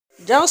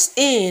Just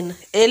in,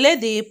 a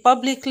lady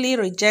publicly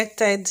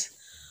rejected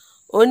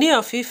Ooni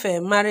of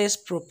Ife marriage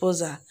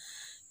proposal.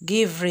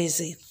 Give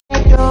reason.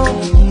 My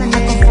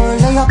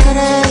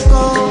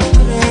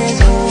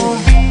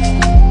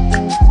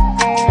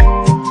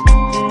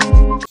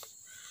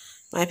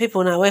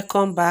people, now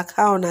welcome back.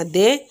 How on a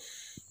day?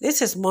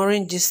 This is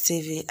Maureen Gist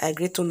TV. I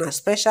greet you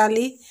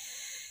especially.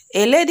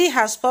 A lady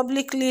has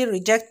publicly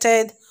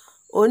rejected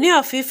Ooni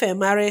of Ife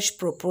marriage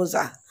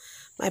proposal.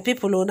 My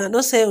people, una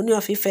no say Ooni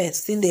of Ife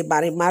still dey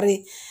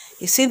marry.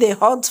 He still dey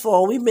hunt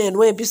for women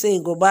wey be say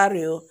go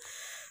marry o.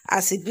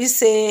 As it be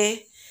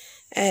say,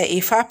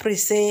 if I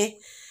say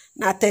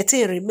na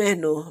 13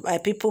 remain o. My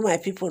people,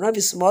 not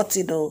be small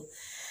thing o.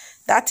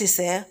 That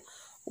is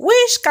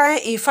which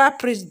kind Ifa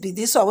priest be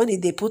this one when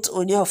they put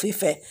Ooni of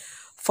Ife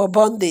for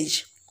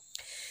bondage?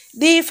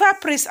 The Ifa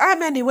priest, how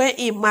many were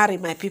he marry,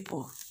 my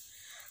people?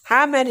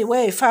 How many were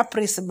Ifa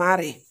priest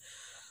marry?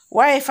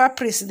 Why Ifa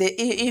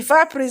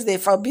priest they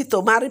forbid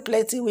to marry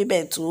plenty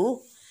women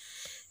too?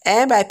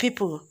 My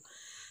people,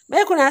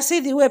 make una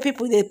see the way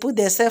people they put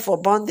themselves for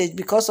bondage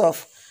because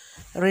of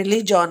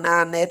religion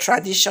and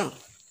tradition.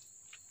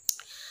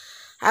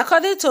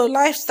 According to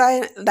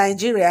Lifestyle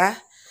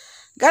Nigeria,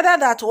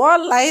 gathered that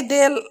one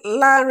Laide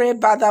Lanre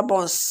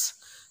Badmus,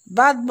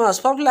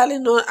 popularly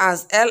known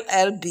as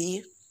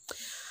LLB,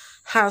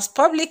 has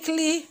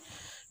publicly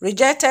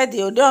rejected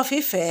the Ooni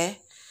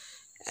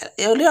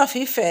of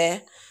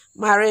Ife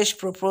marriage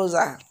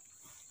proposal.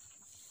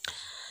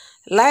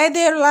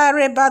 Laide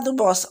Lanre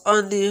Badmus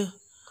and the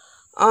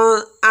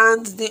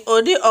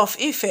Ooni of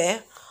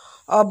Ife,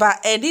 Oba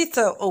Edith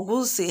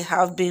Ogunsi,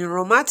 have been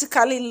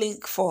romantically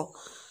linked for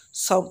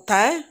some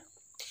time.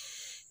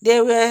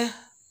 They were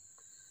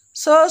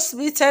so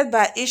smitten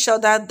by each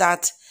other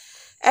that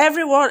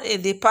everyone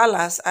in the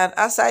palace and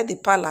outside the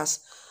palace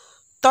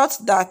thought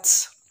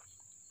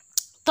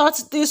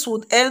this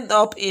would end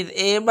up in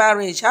a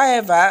marriage.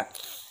 However,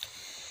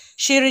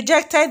 she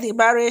rejected the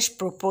marriage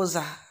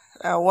proposal.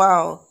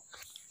 Wow.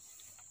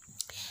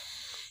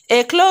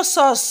 A close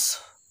source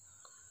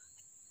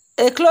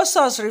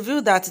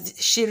revealed that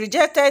she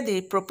rejected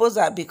the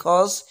proposal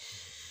because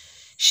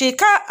she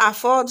can't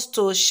afford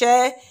to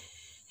share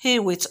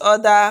him with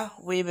other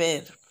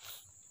women.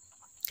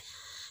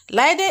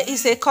 Laide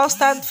is a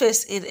constant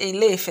face in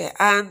Ile-Ife,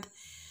 and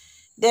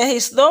there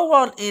is no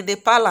one in the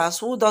palace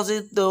who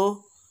doesn't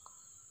know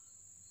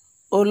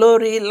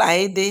Olori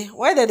Laide.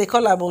 Why do they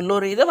call her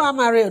Olori? They never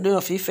marry Ooni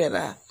of Ife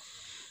now.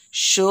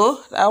 Sure,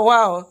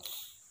 wow.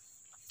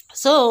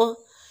 So,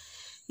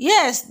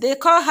 yes, they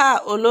call her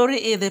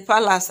Olori in the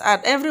palace,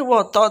 and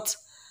everyone thought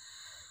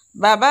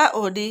Baba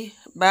Ooni,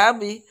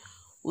 Babi,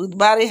 would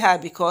marry her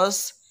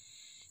because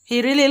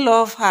he really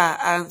loved her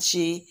and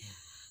she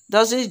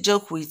doesn't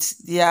joke with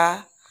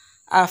their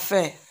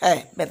affair.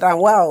 Hey, but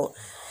wow.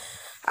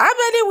 How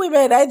many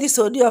women are this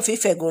Ooni of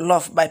Ife go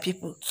love, my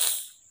people?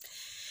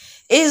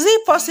 Is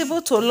it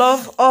possible to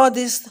love all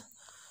this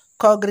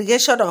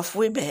congregation of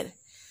women?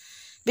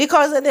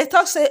 Because they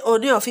talk say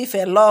Ooni of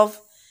Ife love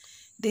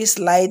this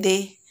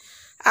Laide.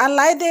 And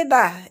Laide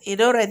now, he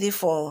not ready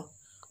for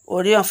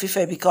Ooni of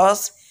Ife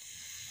because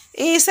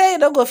he say he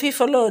don't go fit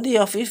follow Ooni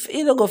of Ife.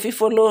 He don't go fit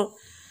follow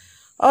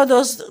all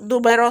those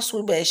numerous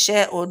women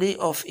share Ooni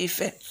of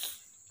Ife.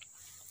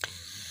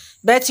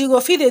 But you go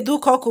fit dey do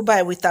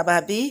concubine with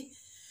Amabi.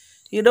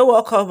 You know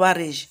what call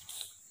marriage.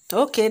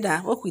 Okay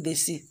now, what will they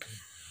see?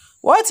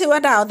 What you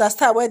want to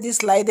understand when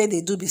this Laide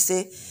they do be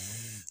say,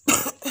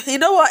 you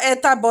know what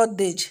enter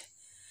bondage?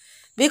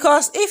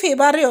 Because if he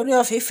marry Ooni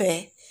of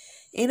Ife,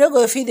 he no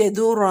go fit dey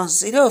do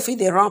runs. He no go fit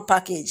dey run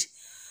package.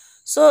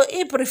 So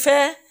he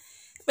prefer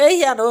make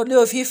he and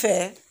Ooni of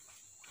Ife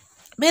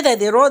make them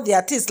they run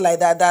their things like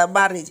that than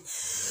marriage.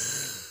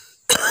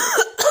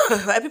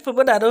 My people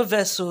that don't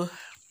vex so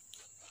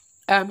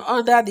I'm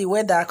under the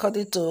weather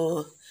according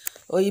to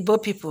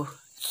Oyibo people.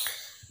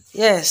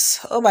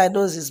 Yes, all my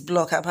nose is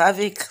blocked. I'm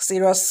having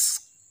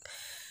serious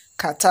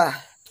catarrh.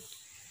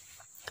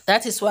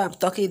 That is why I'm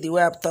talking the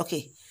way I'm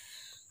talking.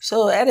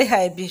 So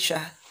anyhow,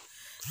 Bisha,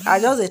 I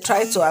just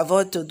try to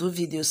avoid to do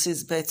video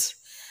since, but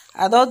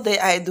I don't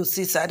think I do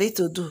since I need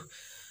to do.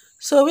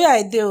 So where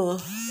I do,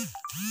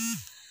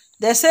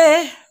 they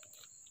say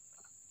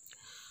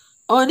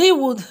Ooni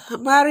would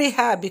marry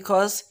her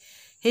because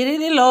he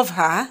really love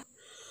her.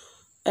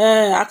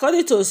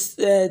 According to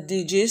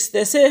the gist,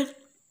 they say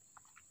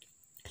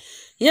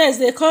yes,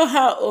 they call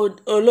her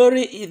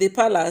Olori in the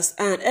palace,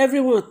 and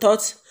everyone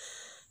thought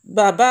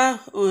Baba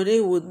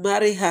Ooni would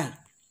marry her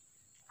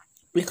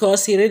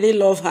because he really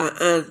love her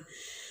and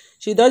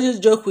she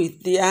doesn't joke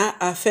with their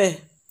affair.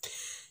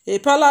 A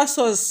palace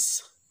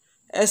source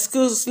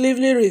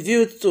exclusively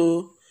revealed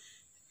to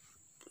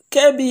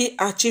KB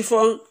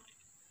Achifon,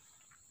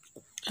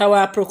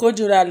 our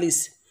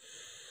proceduralist,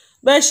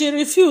 but she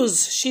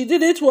refused. She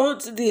didn't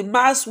want the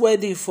mass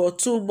wedding for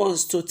 2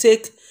 months to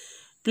take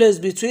place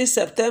between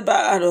September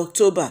and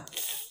October.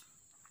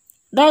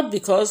 Not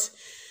because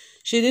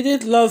she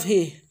didn't love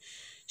him.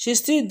 She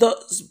still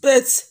does,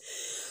 but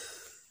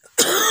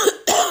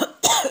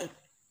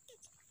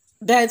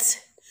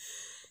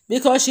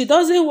because she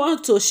doesn't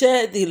want to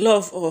share the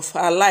love of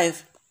her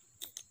life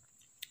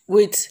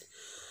with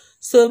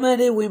so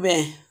many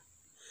women.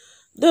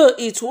 Though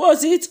it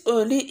wasn't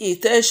only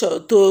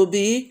intention to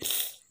be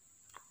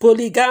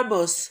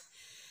polygamous,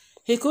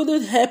 he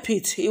couldn't help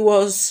it. He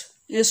was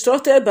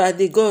instructed by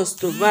the gods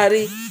to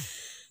marry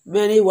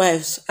many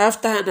wives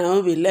after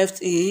Naomi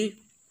left in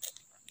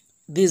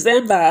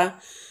December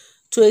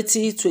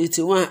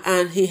 2021,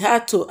 and he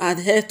had to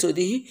adhere to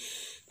the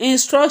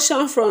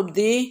instruction from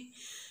the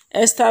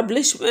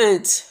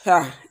establishment.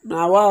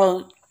 Now,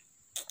 wow.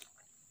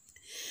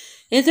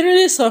 It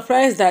really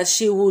surprised that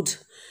she would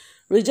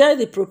reject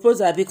the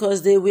proposal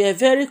because they were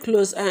very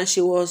close and she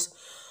was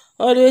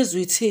always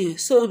with him.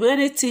 So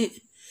many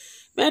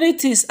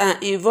things are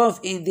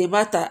involved in the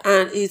matter,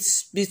 and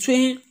it's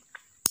between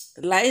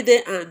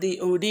Laide and the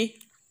Ooni.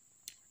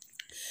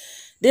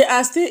 They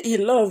are still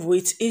in love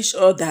with each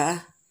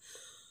other.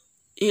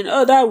 In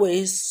other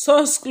ways,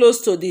 source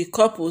close to the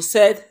couple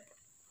said,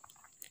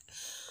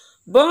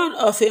 born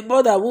of a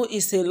mother who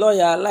is a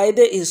lawyer, Laide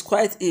is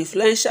quite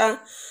influential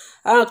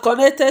and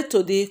connected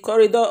to the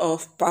corridor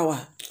of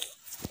power.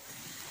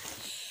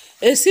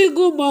 A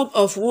single mom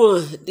of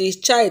one, the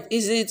child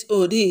isn't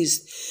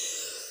Ooni's.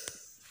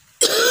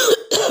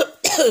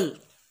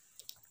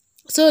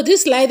 So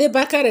this Laide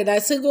Bakare,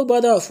 that single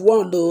mother of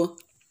one though,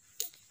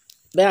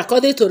 but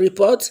according to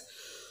report,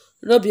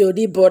 no be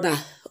Ooni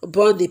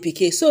born the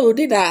pikin. So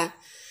Ooni na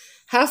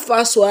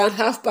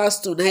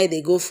 1:30, 2:30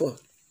 they go for.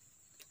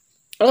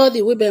 All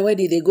the women when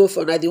they go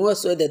for, na the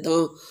ones wey they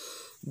don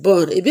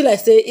born. E be like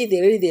say if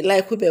they really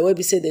like women wey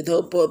be say they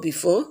don born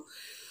before.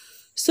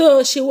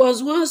 So she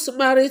was once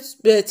married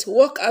but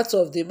walked out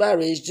of the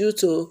marriage due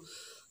to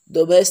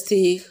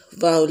domestic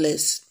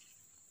violence.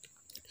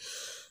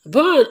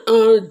 Born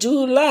on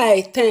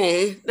July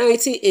 10,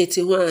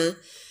 1981,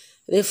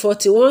 the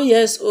 41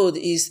 years old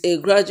is a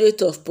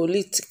graduate of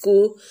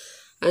political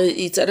and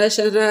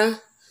international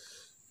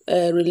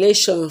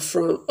relations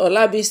from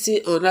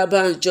Olabisi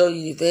Onabanjo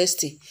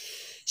University.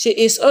 She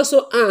is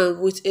also armed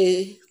with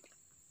a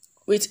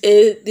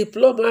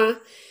diploma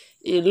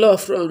in law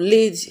from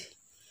Leeds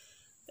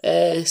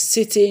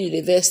City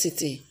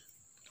University.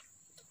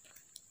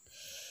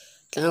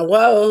 Now,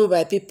 wow,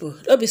 my people,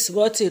 don't be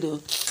small thing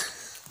o.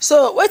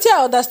 So wetin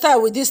I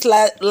understand with this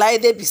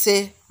Laide be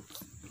say,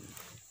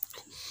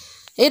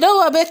 e no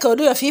wan make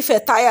Ooni of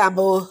Ife tire am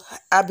o.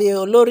 Abi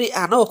Olori,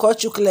 I no call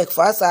chook leg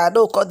for us, I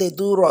no call dey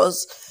do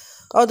runs,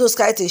 all those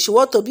kind things. She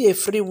want to be a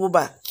free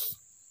woman.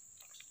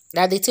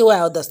 Na the thing wey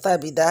I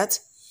understand be that.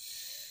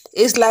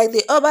 It's like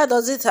the Oba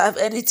doesn't have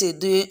anything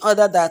doing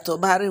other than to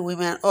marry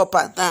women up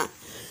and down.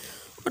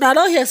 Una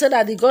don hear say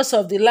that the gods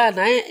of the land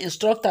na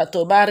instruct her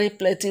to marry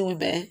plenty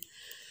women.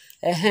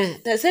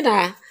 They say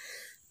na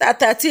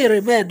 13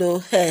 remain o.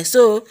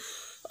 So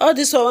all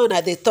this one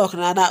wey dey talk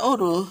na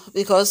own o,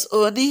 because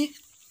only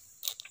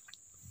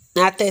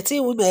na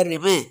 13 women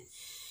remain.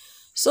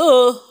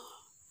 So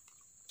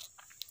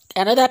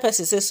another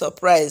person say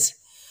surprise.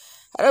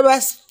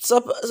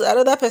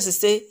 Another person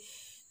say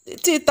the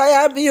thing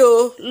tire me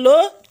o.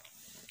 Lo.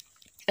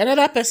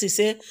 Another person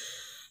say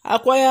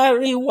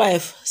acquiring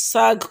wife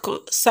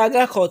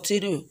saga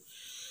continue.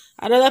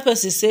 Another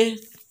person say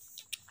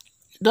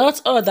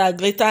not all that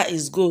glitter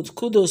is gold.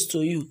 Kudos to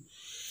you.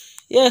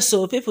 Yes,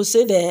 so people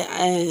say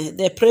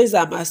they praise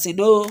am as you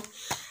know,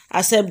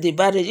 accept the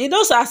marriage. You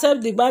know, so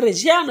accept the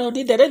marriage. Yeah, no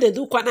need. They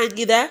do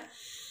kwanangida.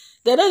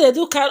 They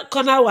do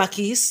corner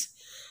wakis.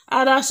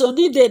 And as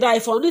only they die,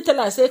 if only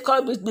tell her say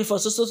come with me for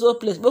so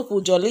place,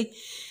 boku jolly,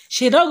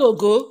 she don't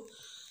go.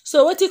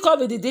 So what you call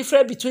me the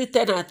difference between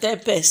 10 and 10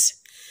 pence?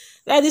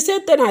 Like the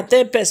same 10 and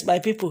 10 pence, my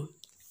people.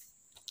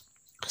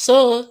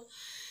 So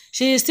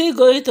she is still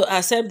going to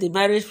accept the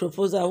marriage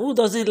proposal. Who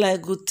doesn't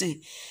like good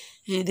thing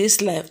in this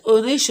life?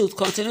 Only should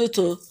continue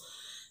to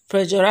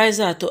pressurize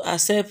her to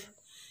accept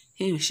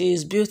him. She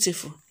is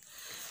beautiful.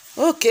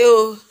 Okay,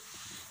 oh,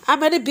 how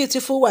many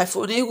beautiful wives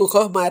only will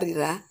come marry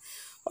her?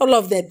 All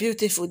of them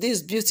beautiful.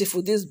 This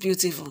beautiful. This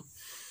beautiful.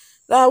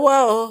 That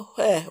wow,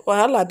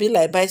 wahala be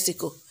like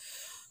bicycle.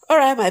 All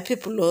right, my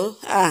people. Oh,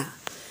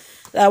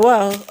 that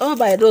wow. Oh,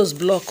 my nose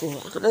block.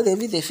 Oh, I know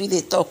they feel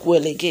they talk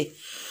well again.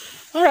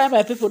 All right,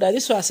 my people. That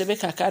this one say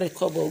make I carry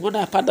come. I'm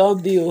gonna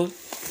pardon me. I'm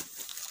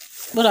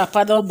gonna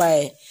pardon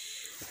my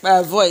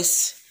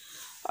voice.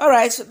 All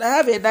right. So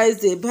have a nice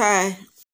day. Bye.